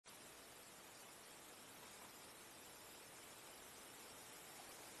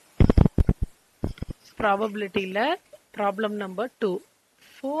ப்ராபபிலிட்டியில் problem number 2.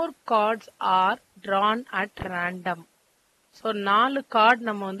 4 cards are drawn at random. So 4 card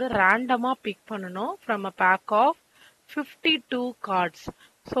நம்ம வந்து ரேண்டமாக பிக் பண்ணணும் from a back of 52 cards.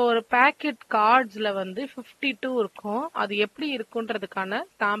 So ஒரு packet கார்ட்ஸில் வந்து 52 இருக்கும். அது எப்படி இருக்குன்றதுக்கான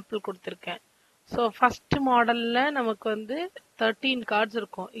சாம்பிள் கொடுத்துருக்கேன். ஸோ ஃபர்ஸ்ட் மாடலில் நமக்கு வந்து 13 cards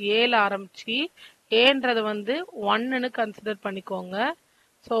இருக்கும். ஏல ஆரம்பிச்சு ஏன்றது வந்து 1ன்னு கன்சிடர் பண்ணிக்கோங்க.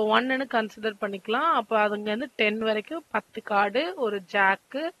 ஸோ 1ன்னு கன்சிடர் பண்ணிக்கலாம். அப்போ அதுங்க வந்து 10 வரைக்கும் 10 கார்டு, ஒரு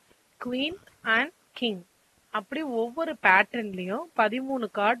ஜாக்கு, குவீன் அண்ட் கிங். அப்படி ஒவ்வொரு பேட்டர்ன்லையும்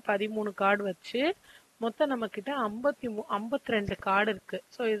 13 கார்டு வச்சு மொத்தம் நம்ம கிட்ட 52 கார்டு இருக்கு.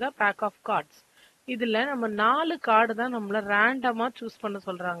 ஸோ இதுதான் பேக் ஆஃப் கார்ட்ஸ். இதுல நம்ம 4 கார்டு தான் நம்மள ரேண்டமா சூஸ் பண்ண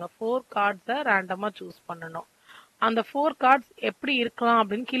சொல்றாங்க. 4 கார்ட்ஸை ரேண்டமா சூஸ் பண்ணணும். அந்த 4 கார்ட்ஸ் எப்படி இருக்கலாம்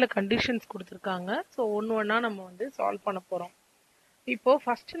அப்படின்னு கீழே கண்டிஷன்ஸ் கொடுத்துருக்காங்க. ஸோ ஒன்னா நம்ம வந்து சால்வ் பண்ண போறோம். இப்போ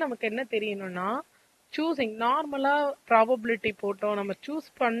ஃபர்ஸ்ட் நமக்கு என்ன தெரியணும்னா, சூஸிங் நார்மலா ப்ராபபிலிட்டி போட்டோம். நம்ம சூஸ்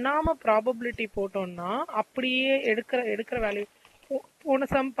பண்ணாம ப்ராபபிலிட்டி போட்டோம்னா அப்படியே எடுக்கிற வேல்யூ. போன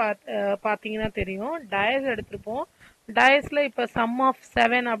சம் பார்த்தீங்கன்னா தெரியும். டயஸ் எடுத்திருப்போம். டயஸ்ல இப்போ சம் ஆஃப்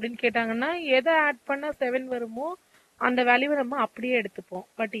 7 அப்படின்னு கேட்டாங்கன்னா எதை ஆட் பண்ணா 7 வருமோ அந்த வேல்யூவை நம்ம அப்படியே எடுத்துப்போம்.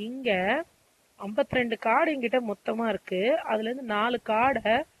 பட் இங்க 52 கார்டு எங்கிட்ட மொத்தமா இருக்கு. அதுல இருந்து 4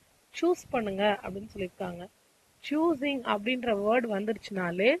 கார்டை சூஸ் பண்ணுங்க அப்படின்னு சொல்லியிருக்காங்க. சூஸிங் அப்படின்ற வேர்ட்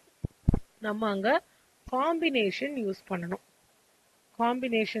வந்துருச்சுனாலே நம்ம அங்க காம்பினேஷன் யூஸ் பண்ணணும்.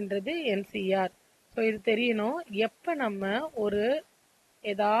 காம்பினேஷன்றது என்சிஆர். ஸோ இது தெரியணும். எப்போ நம்ம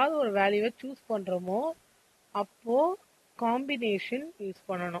ஏதாவது ஒரு வேல்யூவை சூஸ் பண்றோமோ அப்போ காம்பினேஷன் யூஸ்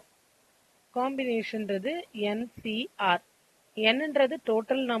பண்ணணும். காம்பினேஷன்றது என்சிஆர். என்னன்றது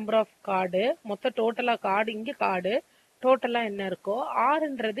டோட்டல் நம்பர் ஆஃப் கார்டு, மொத்த டோட்டலா கார்டு, இங்க கார்டு டோட்டலா என்ன இருக்கோ.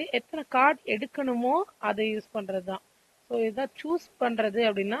 ஆறுன்றது எத்தனை கார்டு எடுக்கணுமோ அதை யூஸ் பண்றது தான். ஸோ இதான் சூஸ் பண்றது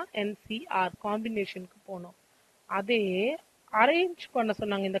அப்படின்னா என்சிஆர், காம்பினேஷனுக்கு போகணும். அதே அரேஞ்ச் பண்ண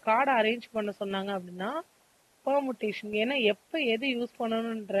சொன்னாங்க, இந்த கார்டை அரேஞ்ச் பண்ண சொன்னாங்க அப்படின்னா பெர்முட்டேஷன். ஏன்னா எப்போ எது யூஸ்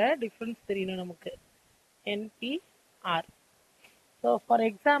பண்ணணுன்ற டிஃப்ரென்ஸ் தெரியணும் நமக்கு. என்பிஆர். ஸோ ஃபார்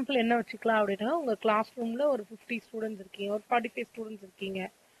எக்ஸாம்பிள் என்ன வச்சுக்கலாம் அப்படின்னா, உங்கள் கிளாஸ் ரூமில் ஒரு 50 ஸ்டூடெண்ட்ஸ் இருக்கீங்க, ஒரு 45 ஸ்டூடெண்ட்ஸ் இருக்கீங்க.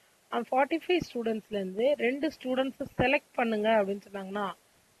 அந்த 45 ஸ்டூடெண்ட்ஸ்லேருந்து 2 ஸ்டூடெண்ட்ஸை செலக்ட் பண்ணுங்க அப்படின்னு சொன்னாங்கன்னா,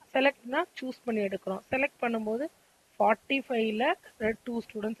 செலக்ட்னா சூஸ் பண்ணி எடுக்கிறோம். செலக்ட் பண்ணும்போது 45ல் 2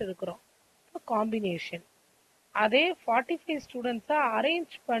 ஸ்டூடெண்ட்ஸ் எடுக்கிறோம். இப்போ காம்பினேஷன். அதே 45 ஸ்டூடெண்ட்ஸை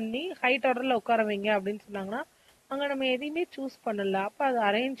அரேஞ்ச் பண்ணி ஹைட் ஆர்டரில் உட்கார வைங்க அப்படின்னு சொன்னாங்கன்னா அங்கே நம்ம எதையுமே சூஸ் பண்ணல. அப்போ அது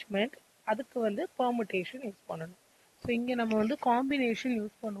அரேஞ்ச்மெண்ட். அதுக்கு வந்து பெர்முட்டேஷன் யூஸ் பண்ணணும். ஸோ இங்கே நம்ம வந்து காம்பினேஷன்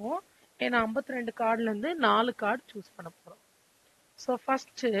யூஸ் பண்ணுவோம். ஏன்னா 52 கார்டுலேருந்து 4 கார்டு சூஸ் பண்ண போகிறோம். ஸோ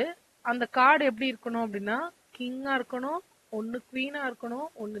ஃபஸ்ட்டு அந்த கார்டு எப்படி இருக்கணும் அப்படின்னா, கிங்காக இருக்கணும், ஒன்று குவீனாக இருக்கணும்,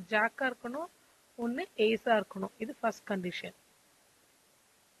 ஒன்று ஜாக்காக இருக்கணும், ஒன்று ஏஸாக இருக்கணும். இது ஃபர்ஸ்ட் கண்டிஷன்.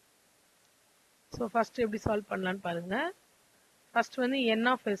 ஸோ ஃபர்ஸ்ட் எப்படி சால்வ் பண்ணலான்னு பாருங்க. ஃபர்ஸ்ட் வந்து என்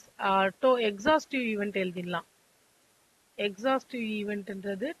ஆஃப் எஸ் எக்ஸாஸ்டிவ் ஈவெண்ட் எழுதிடலாம். Exhaustive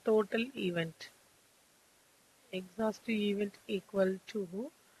ஈவெண்ட்ன்றது total event. Exhaustive event equal to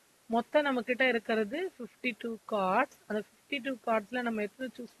மொத்தம் நம்ம கிட்ட இருக்கிறது 52 கார்ட்ஸ். அந்த 52 கார்ட்ஸ்ல நம்ம எத்தனை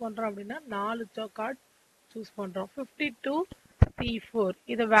சூஸ் பண்றோம் அப்படின்னா 4 கார்டு சூஸ் பண்றோம். 52C4.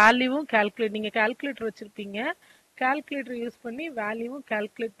 இதை வேல்யூவும் கால்குலேட், நீங்க கால்குலேட்டர் வச்சிருப்பீங்க, கால்குலேட்டர் யூஸ் பண்ணி வேல்யூவும்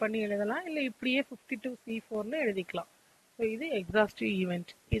கால்குலேட் பண்ணி எழுதலாம். இல்லை இப்படியே 52C4ன்னு எழுதிக்கலாம். ஸோ இது எக்ஸாஸ்டிவ்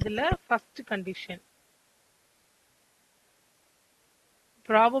ஈவெண்ட். இதுல first condition,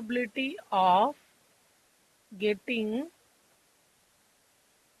 probability of getting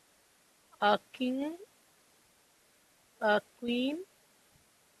a king, a queen,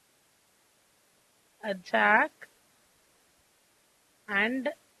 a jack and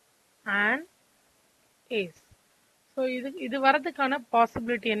an ace. So இது வரதுக்கான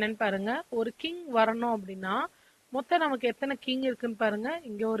பாசிபிலிட்டி என்னன்னு பாருங்க. ஒரு கிங் வரணும் அப்படின்னா மொத்தம் நமக்கு எத்தனை கிங் இருக்குன்னு பாருங்க.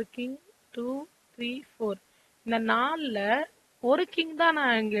 இங்க ஒரு கிங், 2, 3, 4. இந்த 4ல் ஒரு கிங் தான்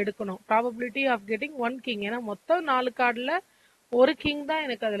நான் இங்க எடுக்கணும். Probability of getting 1 king. ஏன்னா மொத்தம் 4 கார்டுல ஒரு கிங் தான்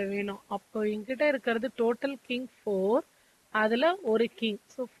எனக்கு அதுல வேணும். அப்போ என்கிட்ட இருக்கிறது டோட்டல் கிங் 4, அதுல ஒரு கிங்.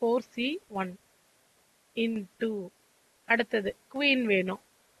 So 4C1 into. அடுத்தது குவீன் வேணும்,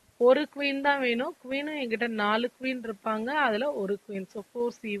 ஒரு குவீன் தான் வேணும். குவீனும் என்கிட்ட 4 குவீன் இருப்பாங்க, அதுல ஒரு குவீன். ஸோ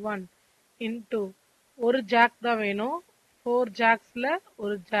 4C1 இன்டூ ஒரு ஜாக் தான் வேணும், 4 ஜாக்ஸ்ல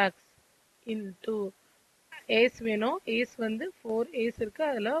ஒரு ஜாக்ஸ் இன்டூ ஏஸ் வேணும். ஏஸ் வந்து 4 ஏஸ் இருக்கு,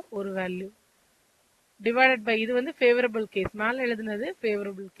 அதுல ஒரு வேல்யூ டிவைடட் பை. இது வந்து ஃபேவரபிள் கேஸ். மேல எழுதுனது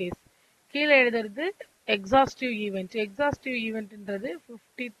ஃபேவரபிள் கேஸ், கீழே எழுதுறது எக்ஸாஸ்டிவ் ஈவெண்ட். Exhaustive ஈவெண்ட்ன்றது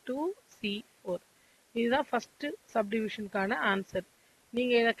 52C4. இதுதான் ஃபர்ஸ்ட் சப்டிவிஷனுக்கான ஆன்சர்.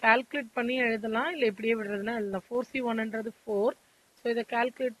 நீங்க இதை கால்குலேட் பண்ணி எழுதலாம், இல்லை இப்படியே விடுறதுன்னா எழுதலாம். 4C1ன்றது 4. ஸோ இதை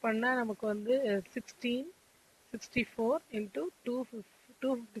கால்குலேட் பண்ணால் நமக்கு வந்து 1664 into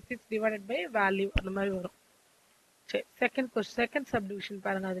 256 divided by வேல்யூ அந்த மாதிரி வரும். சரி, செகண்ட் சப்டிவிஷன்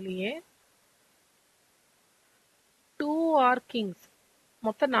பாருங்க. அதுலேயே 2 ஆர் கிங்ஸ்,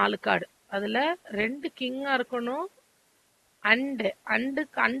 மொத்தம் 4 கார்டு. அதில் 2 கிங்காக இருக்கணும்,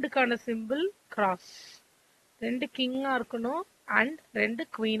 அண்டுக்கான சிம்பிள் கிராஸ். 2 கிங்காக இருக்கணும் அண்ட் 2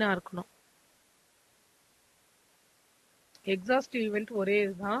 குவீனாக இருக்கணும். எக்ஸாஸ்டிவ் ஈவெண்ட் ஒரே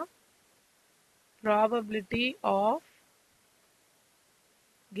இதுதான். Probability of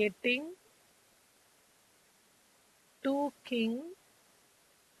getting 2 king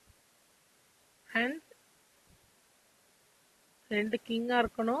and 2 கிங்கா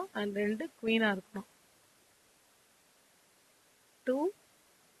இருக்கணும் அண்ட் 2 குவீனா இருக்கணும். 2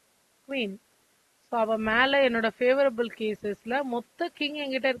 குவீன். ஸோ அவ மேல என்னோட ஃபேவரபிள் கேசஸ்ல மொத்த கிங்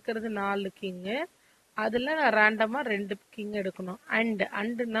என்கிட்ட இருக்கிறது 4 கிங்கு. அதுல நான் ரேண்டமா 2 கிங் எடுக்கணும்.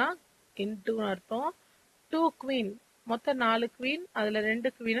 அண்டுனா இன்டூன்னு அர்த்தம். 2 குவீன், மொத்தம் 4 குவீன், அதுல 2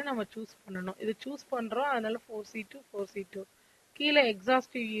 குவீனை நம்ம சூஸ் பண்ணணும். இது சூஸ் பண்றோம், அதனால 4c2 4c2. கீழே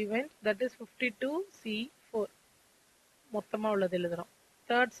exhaustive event that is 52c4 மொத்தமா உள்ளது எழுதுறோம்.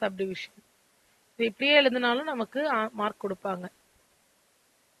 தேர்ட் சப்டிவிஷன் இது இப்படியே எழுதினாலும் நமக்கு மார்க் கொடுப்பாங்க.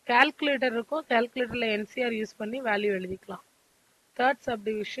 கால்குலேட்டர் இருக்கும், கால்குலேட்டர்ல என்சிஆர் யூஸ் பண்ணி வேல்யூ எழுதிக்கலாம். Third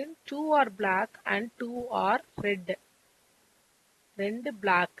subdivision 2 or black and 2 R red. 2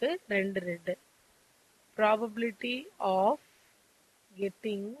 black 2 red. Probability of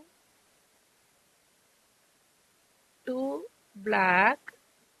getting 2 black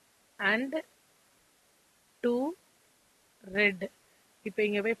and 2 red. இப்போ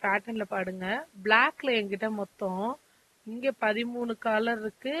இங்க போய் பேட்டர்ன்ல பாடுங்க. பிளாக்ல என்கிட்ட மொத்தம் இங்க 13 கலர்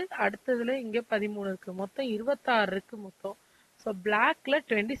இருக்கு, அடுத்ததுல இங்க 13 இருக்கு, மொத்தம் 26 இருக்கு மொத்தம். ஸோ பிளாக்ல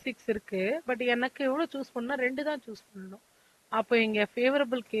 26 இருக்கு, பட் எனக்கு எவ்வளவு சூஸ் பண்ணா 2 தான் சூஸ் பண்ணணும். அப்போ இங்க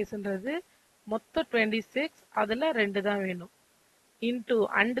ஃபேவரபிள் கேஸ்ன்றது மொத்தம் 26, அதுல 2 தான் வேணும். இன்டூ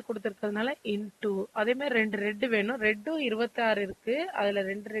அண்டு கொடுத்துருக்கிறதுனால இன்டூ அதே மாதிரி 2 ரெட் வேணும். ரெட்டும் 26 இருக்கு, அதுல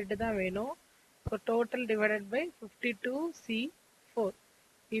 2 ரெட் தான் வேணும். So total divided by 52c4.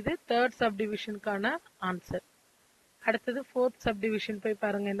 இது தேர்ட் சப்டிவிஷனுக்கான ஆன்சர். அடுத்தது ஃபோர்த் சப்டிவிஷன் போய்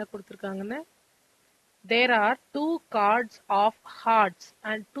பாருங்க என்ன கொடுத்துருக்காங்கன்னு. There are 2 cards of hearts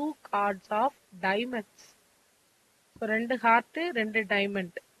and 2 cards of diamonds. So 2 heart 2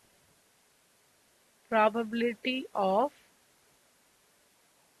 diamond. Probability of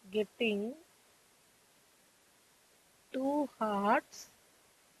getting 2 hearts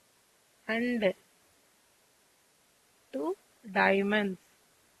and 2 diamonds.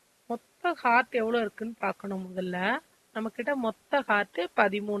 மொத்த ஹார்ட் எவ்வளவு இருக்குன்னு பார்க்கணும். முதல்ல நம்ம கிட்ட மொத்த ஹார்ட்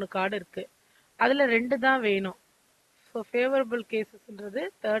 13 கார்டு இருக்கு, அதுல 2 தான் வேணும். ஸோ ஃபேவரபிள் கேசஸ்ன்றது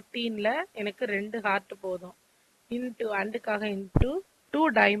 13ல எனக்கு 2 ஹார்ட் போதும். Into அண்டுக்காக into 2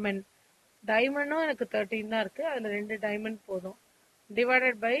 diamond. டைமண்டும் எனக்கு 13 தான் இருக்கு, அதுல 2 டைமண்ட் போதும்.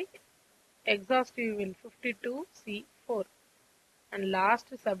 Divided by exhaustive will 52c4. And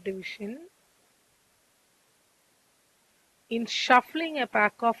last subdivision. In shuffling a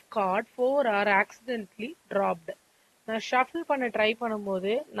pack of cards, 4 are accidentally dropped. நான் ஷஃபிள் பண்ண ட்ரை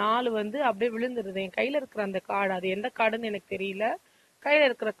பண்ணும்போது 4 வந்து அப்படியே விழுந்துருது. என் கையில இருக்கிற அந்த கார்டு, அது எந்த கார்டுன்னு எனக்கு தெரியல, கையில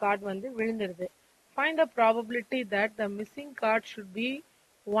இருக்கிற கார்டு வந்து விழுந்துருது. Find the probability that the missing card should be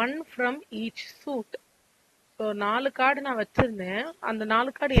one from each suit. So 4 card நான் வச்சிருந்தேன், அந்த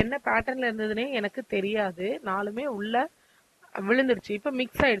 4 கார்டு என்ன பேட்டர்ன்ல இருந்ததுன்னே எனக்கு தெரியாது. 4மே உள்ள விழுந்துருச்சு. இப்போ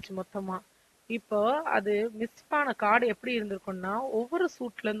மிக்ஸ் ஆயிடுச்சு மொத்தமா. இப்போ அது மிஸ் ஆன கார்டு எப்படி இருந்திருக்கும்னா, ஒவ்வொரு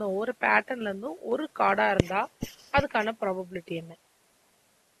சூட்ல இருந்தும் ஒவ்வொரு பேட்டர்ன்ல இருந்தும் ஒரு கார்டா இருந்தா அதுக்கான ப்ராபபிலிட்டி என்ன.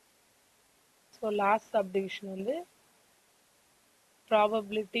 ஸோ லாஸ்ட் சப்டிவிஷன் வந்து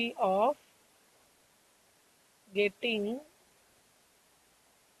probability of getting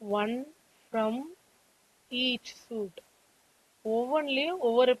 1 from each suit. ஒவ்வொன்றிலையும்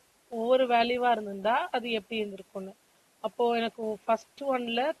ஒவ்வொரு வேல்யூவா இருந்திருந்தா அது எப்படி இருந்திருக்கும்னு. அப்போ எனக்கு ஃபர்ஸ்ட்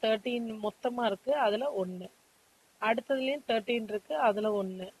ஒன்ல 13 மொத்தமா இருக்கு, அதுல 1. அடுத்ததுலயும் 13 இருக்கு, அதுல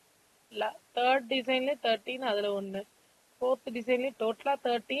 1. தேர்ட் டிசைன்லயும் 13, அதுல 1. ஃபோர்த் டிசைன்லயும் டோட்டலா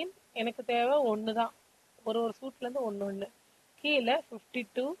 13. எனக்கு தேவை 1 தான், ஒரு சூட்ல இருந்து 1. கீழே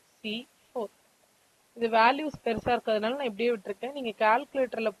 52c4. இது வேல்யூஸ் பெருசா இருக்கிறதுனால நான் இப்படியே விட்டுருக்கேன். நீங்க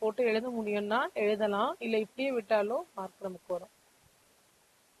கால்குலேட்டர்ல போட்டு எழுத முடியும்னா எழுதலாம், இல்ல இப்படியே விட்டாலும் மார்க் நமக்கு வரும்.